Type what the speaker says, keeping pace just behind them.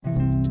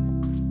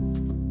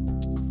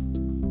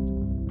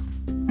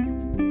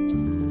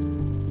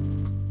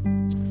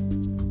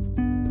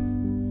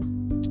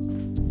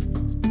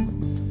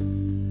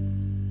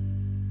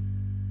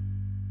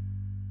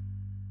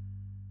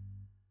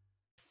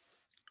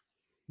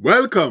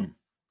Welcome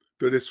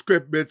to the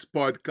Script Bits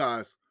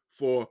podcast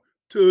for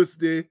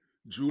Thursday,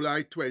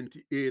 July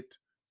 28,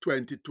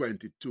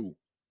 2022.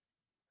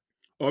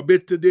 Our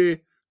bit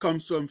today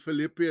comes from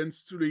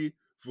Philippians 3,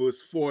 verse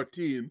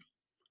 14,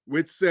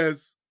 which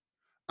says,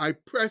 I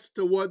press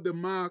toward the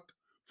mark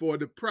for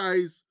the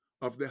prize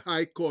of the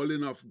high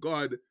calling of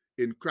God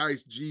in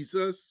Christ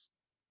Jesus.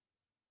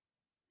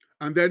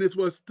 And then it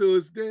was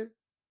Thursday,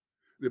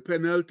 the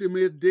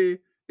penultimate day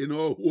in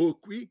our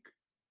work week.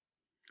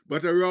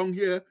 But around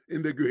here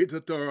in the Greater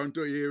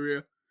Toronto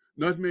area,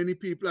 not many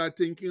people are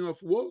thinking of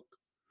work,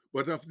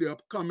 but of the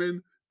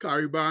upcoming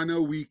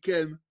Caribana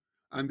weekend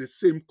and the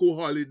Simcoe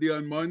holiday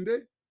on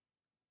Monday.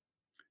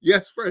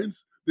 Yes,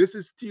 friends, this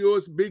is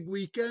Theo's big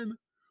weekend,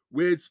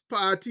 where it's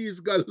parties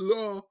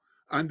galore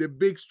and the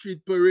big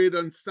street parade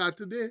on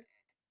Saturday.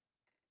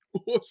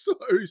 Oh,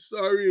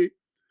 sorry.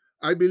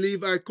 I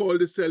believe I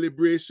called the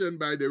celebration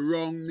by the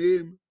wrong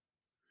name.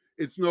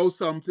 It's now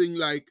something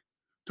like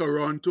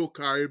Toronto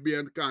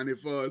Caribbean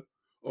Carnival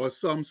or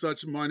some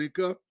such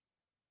moniker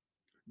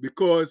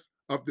because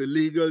of the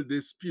legal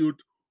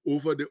dispute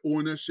over the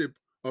ownership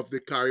of the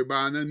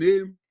Caribana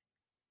name.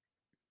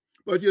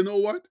 But you know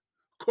what?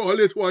 Call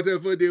it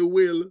whatever they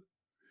will.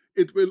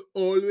 It will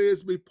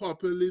always be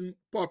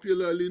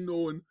popularly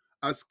known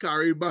as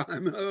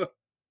Caribana.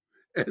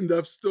 End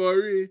of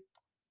story.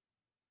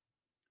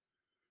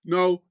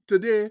 Now,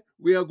 today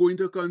we are going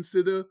to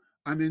consider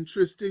an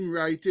interesting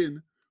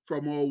writing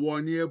from our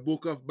one-year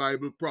book of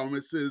Bible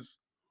promises,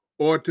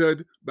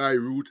 authored by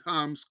Ruth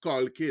Harms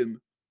Calkin,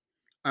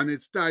 and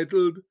it's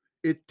titled,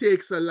 It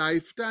Takes a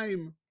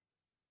Lifetime.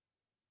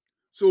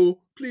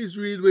 So please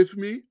read with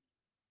me.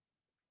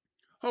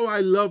 How I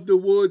love the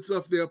words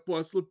of the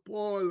Apostle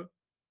Paul.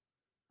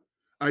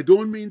 I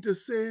don't mean to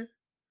say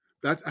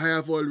that I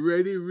have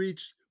already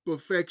reached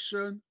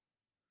perfection,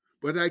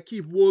 but I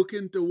keep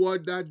working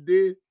toward that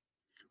day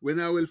when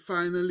I will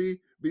finally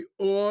be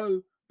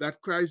all that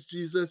Christ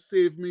Jesus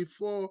saved me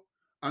for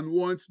and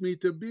wants me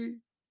to be.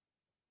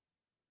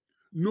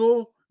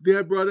 No,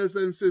 dear brothers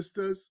and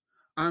sisters,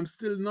 I'm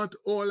still not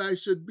all I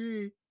should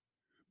be,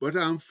 but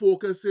I'm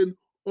focusing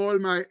all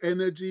my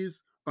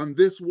energies on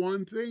this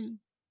one thing,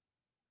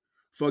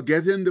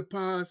 forgetting the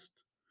past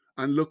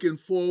and looking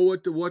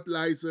forward to what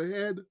lies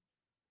ahead.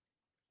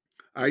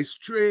 I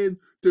strain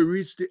to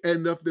reach the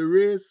end of the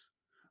race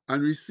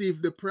and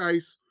receive the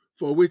prize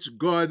for which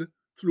God,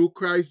 through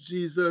Christ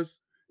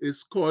Jesus,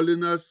 is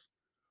calling us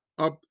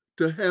up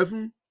to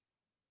heaven.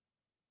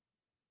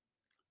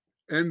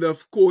 End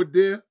of quote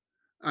there.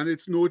 And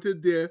it's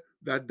noted there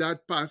that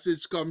that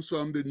passage comes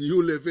from the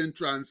New Living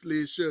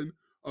Translation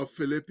of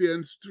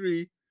Philippians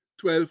 3,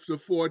 12 to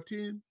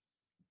 14.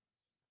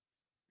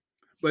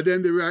 But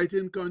then the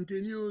writing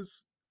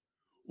continues.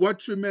 What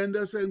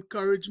tremendous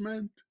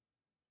encouragement.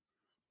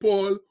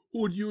 Paul,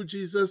 who knew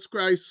Jesus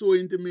Christ so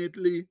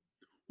intimately,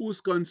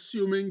 whose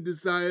consuming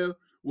desire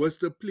was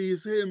to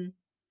please him,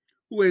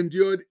 who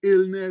endured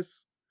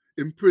illness,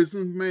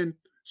 imprisonment,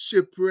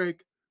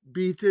 shipwreck,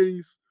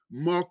 beatings,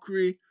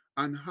 mockery,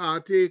 and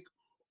heartache,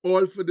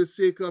 all for the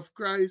sake of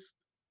Christ.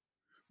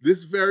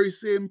 This very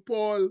same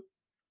Paul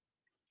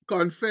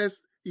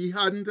confessed he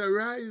hadn't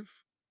arrived,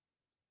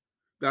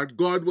 that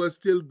God was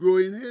still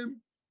growing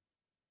him.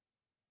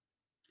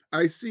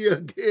 I see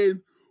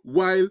again,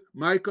 while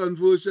my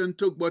conversion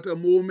took but a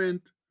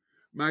moment,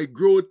 my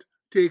growth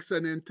takes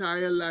an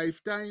entire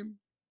lifetime.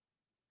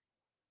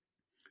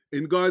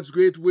 In God's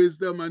great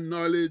wisdom and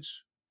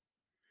knowledge,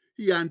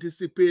 He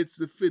anticipates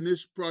the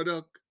finished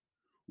product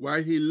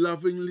while He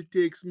lovingly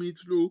takes me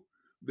through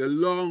the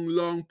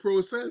long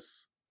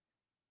process.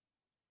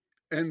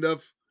 End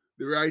of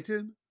the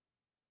writing.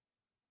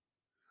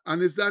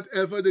 And is that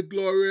ever the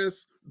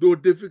glorious, though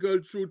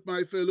difficult truth,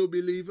 my fellow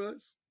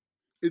believers?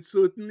 It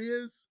certainly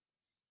is.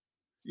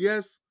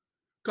 Yes,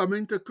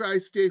 coming to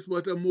Christ takes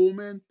but a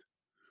moment,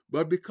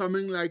 but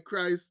becoming like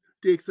Christ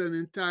takes an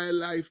entire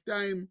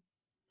lifetime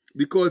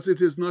because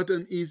it is not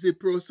an easy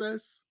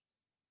process.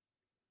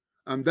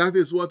 And that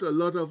is what a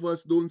lot of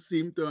us don't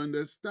seem to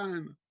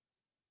understand.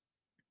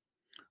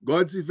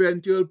 God's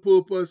eventual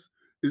purpose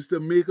is to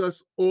make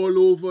us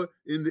all over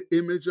in the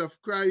image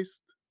of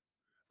Christ.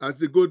 As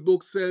the good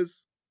book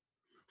says,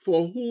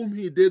 for whom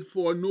he did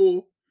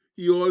foreknow,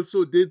 he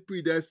also did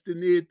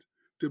predestinate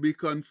to be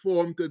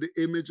conformed to the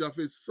image of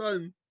his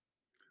Son,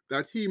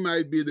 that he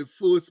might be the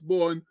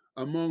firstborn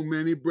among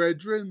many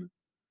brethren.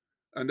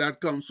 And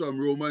that comes from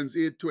Romans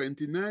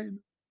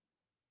 8:29.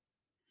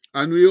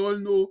 And we all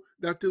know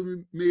that to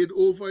be made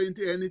over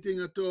into anything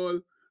at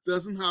all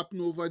doesn't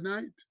happen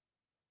overnight.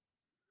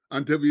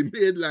 And to be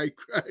made like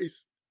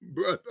Christ,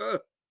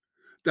 brother,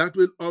 that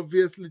will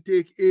obviously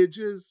take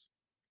ages.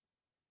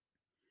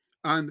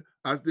 And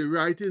as the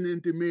writing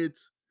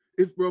intimates,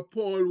 if Brother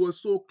Paul was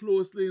so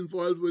closely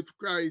involved with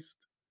Christ,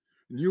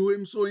 knew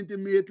him so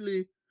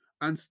intimately,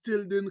 and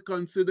still didn't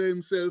consider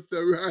himself to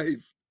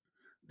arrive,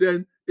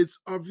 then it's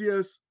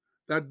obvious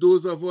that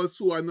those of us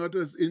who are not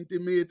as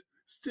intimate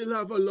still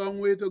have a long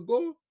way to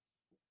go.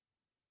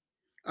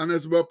 And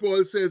as Brother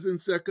Paul says in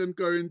 2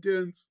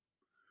 Corinthians,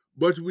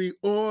 But we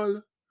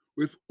all,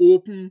 with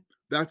open,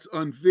 that's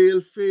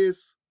unveiled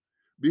face,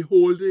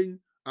 beholding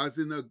as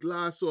in a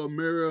glass or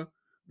mirror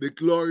the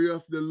glory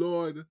of the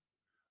Lord,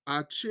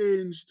 are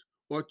changed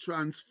or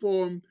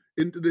transformed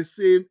into the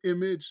same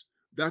image,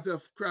 that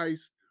of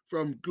Christ,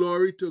 from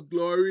glory to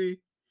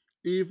glory,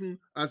 even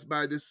as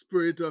by the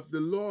Spirit of the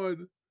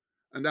Lord.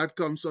 And that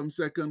comes from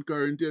 2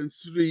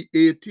 Corinthians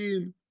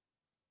 3:18.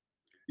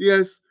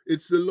 Yes,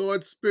 it's the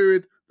Lord's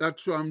Spirit that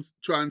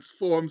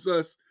transforms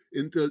us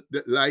into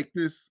the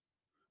likeness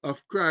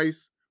of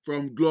Christ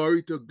from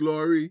glory to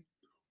glory,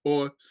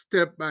 or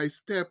step by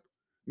step,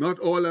 not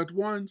all at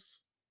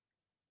once.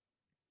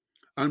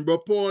 And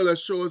Brother Paul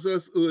assures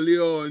us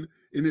earlier on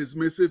in his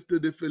missive to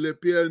the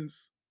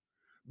Philippians,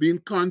 being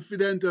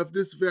confident of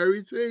this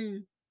very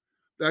thing,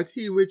 that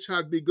he which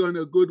had begun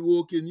a good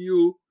work in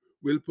you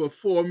will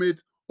perform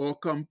it or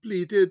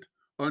complete it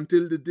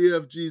until the day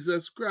of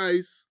Jesus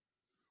Christ,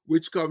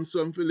 which comes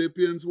from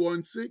Philippians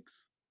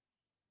 1:6.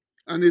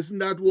 And isn't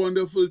that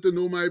wonderful to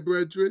know, my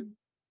brethren?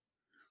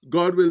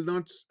 God will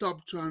not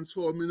stop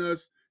transforming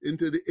us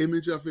into the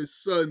image of his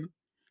Son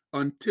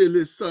until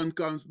his Son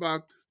comes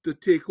back to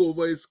take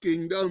over his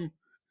kingdom.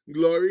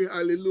 Glory,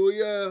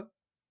 hallelujah.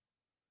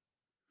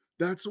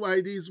 That's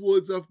why these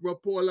words of Brother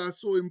Paul are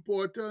so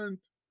important.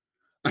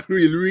 And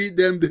we'll read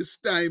them this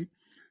time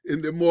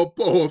in the more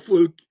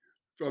powerful,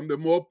 from the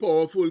more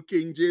powerful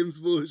King James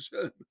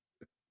Version,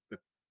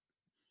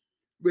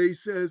 where he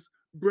says,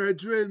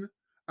 "Brethren,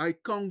 I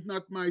count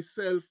not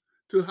myself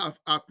to have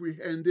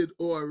apprehended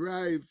or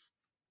arrived,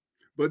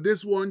 but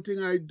this one thing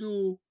I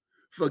do,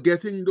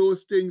 forgetting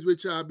those things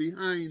which are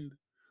behind,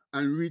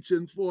 and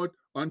reaching forth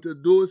unto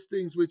those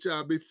things which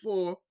are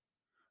before,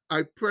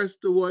 I press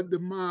toward the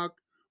mark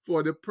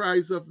for the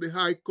prize of the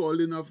high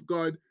calling of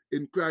God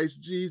in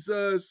Christ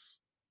Jesus."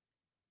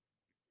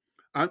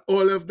 And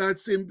all of that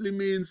simply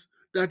means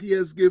that he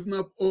has given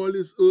up all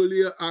his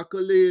earlier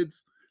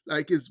accolades,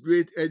 like his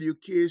great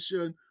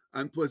education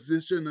and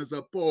position as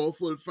a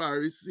powerful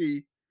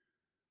Pharisee,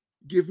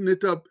 giving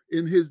it up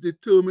in his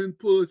determined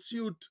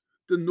pursuit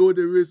to know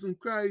the risen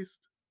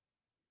Christ.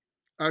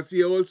 As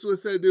he also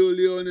said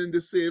earlier on in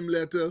the same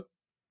letter,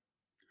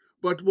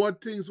 "But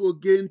what things were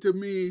gained to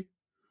me,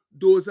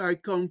 those I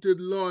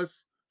counted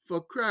loss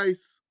for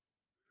Christ,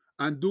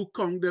 and do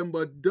count them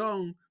but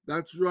dung,"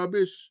 that's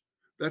rubbish,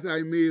 "that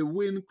I may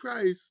win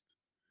Christ."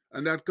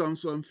 And that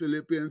comes from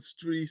Philippians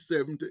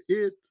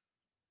 3:7-8.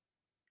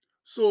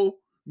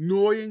 So,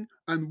 knowing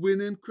and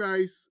winning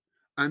Christ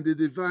and the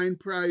divine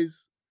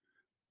prize,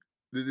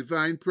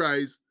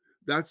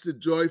 that's the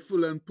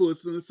joyful and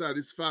personal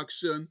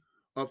satisfaction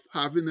of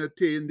having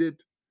attained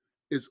it,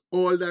 is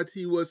all that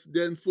he was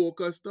then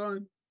focused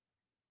on.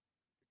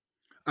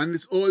 And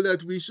it's all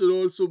that we should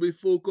also be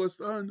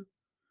focused on.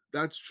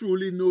 That's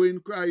truly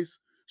knowing Christ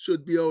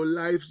should be our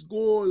life's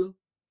goal.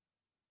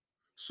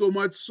 So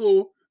much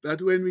so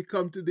that when we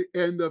come to the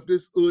end of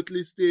this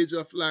earthly stage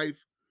of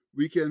life,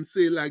 we can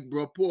say, like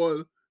Brother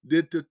Paul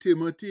did to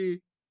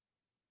Timothy,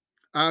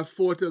 "I've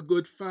fought a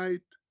good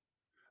fight.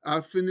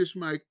 I've finished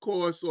my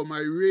course or my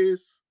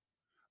race.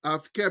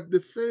 I've kept the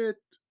faith.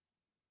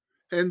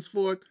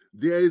 Henceforth,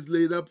 there is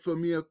laid up for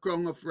me a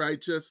crown of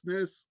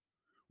righteousness,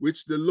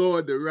 which the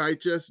Lord, the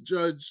righteous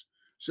judge,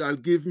 shall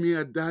give me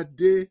at that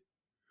day,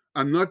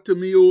 and not to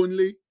me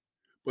only,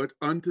 but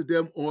unto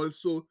them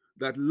also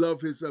that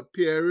love his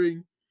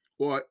appearing,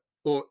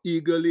 or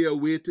eagerly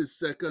await his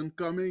second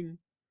coming."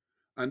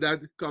 And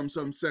that comes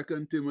from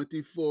 2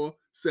 Timothy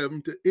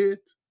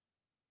 4:7-8.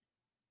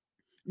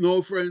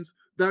 No, friends,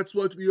 that's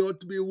what we ought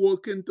to be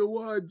working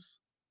towards.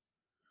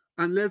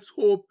 And let's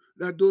hope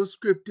that those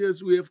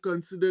scriptures we have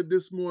considered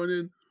this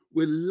morning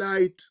will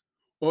light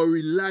or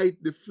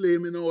relight the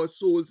flame in our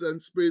souls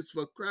and spirits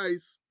for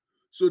Christ,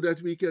 so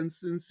that we can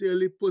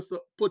sincerely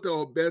put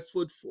our best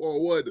foot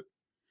forward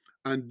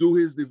and do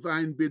his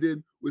divine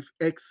bidding with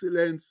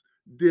excellence,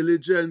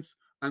 diligence,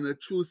 and a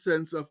true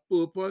sense of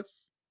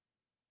purpose.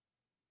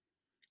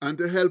 And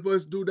to help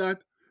us do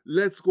that,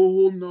 let's go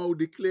home now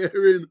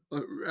declaring,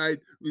 all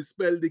right, we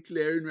spell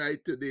declaring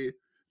right today.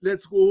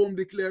 Let's go home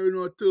declaring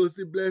our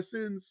Thursday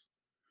blessings,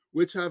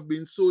 which have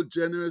been so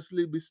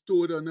generously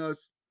bestowed on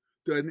us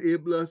to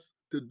enable us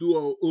to do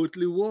our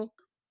earthly work.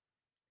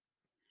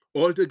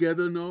 All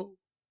together now,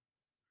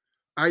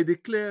 I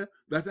declare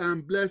that I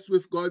am blessed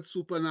with God's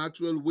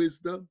supernatural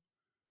wisdom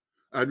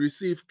and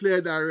receive clear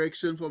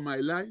direction for my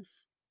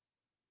life.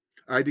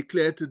 I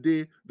declare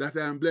today that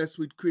I am blessed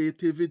with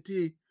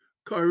creativity,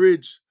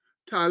 courage,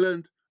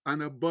 talent,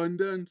 and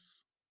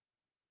abundance.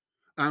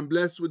 I'm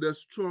blessed with a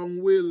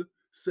strong will,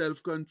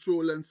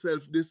 self-control, and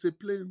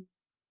self-discipline.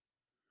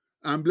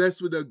 I'm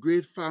blessed with a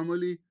great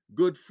family,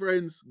 good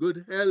friends,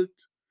 good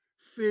health,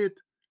 faith,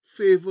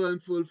 favor,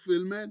 and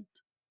fulfillment.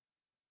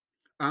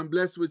 I'm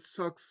blessed with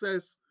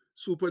success,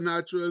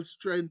 supernatural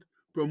strength,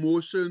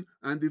 promotion,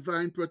 and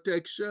divine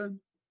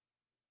protection.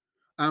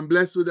 I'm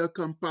blessed with a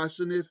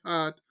compassionate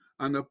heart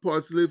and a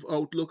positive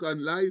outlook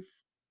on life.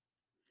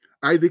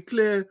 I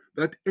declare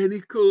that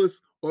any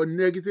curse or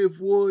negative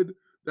word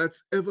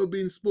that's ever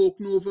been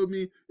spoken over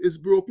me is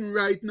broken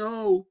right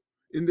now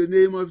in the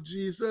name of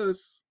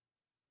Jesus.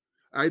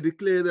 I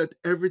declare that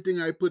everything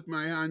I put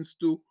my hands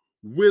to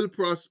will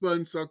prosper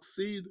and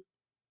succeed.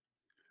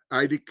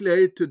 I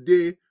declare it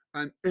today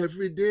and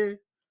every day.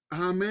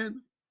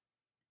 Amen.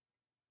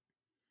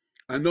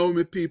 And now,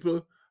 my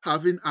people,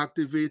 having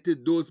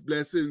activated those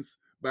blessings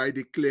by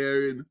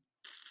declaring,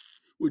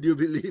 would you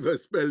believe I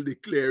spelled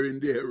declaring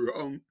there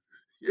wrong?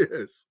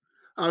 Yes.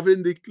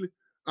 Having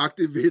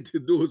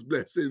activated those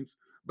blessings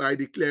by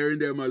declaring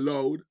them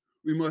aloud,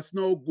 we must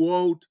now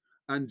go out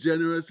and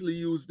generously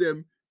use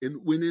them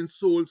in winning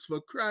souls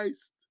for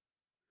Christ.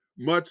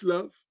 Much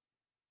love.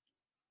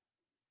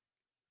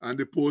 And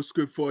the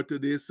postscript for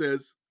today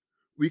says,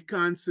 we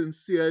can't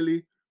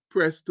sincerely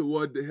press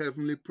toward the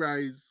heavenly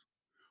prize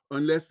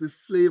unless the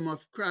flame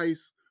of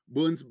Christ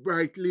burns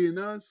brightly in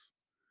us.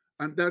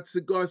 And that's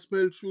the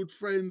gospel truth,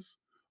 friends.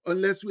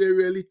 Unless we're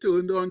really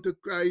turned on to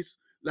Christ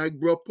like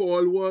Bro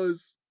Paul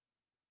was,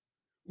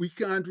 we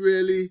can't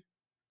really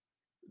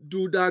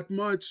do that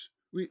much.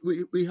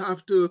 We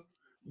have to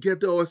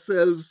get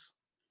ourselves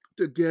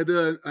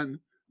together and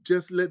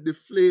just let the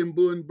flame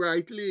burn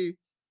brightly.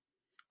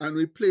 And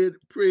we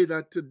pray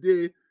that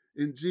today,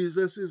 in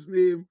Jesus'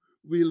 name,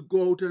 we'll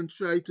go out and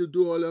try to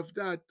do all of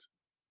that.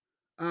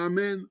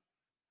 Amen.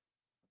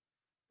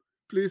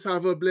 Please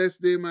have a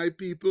blessed day, my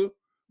people.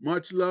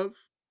 Much love.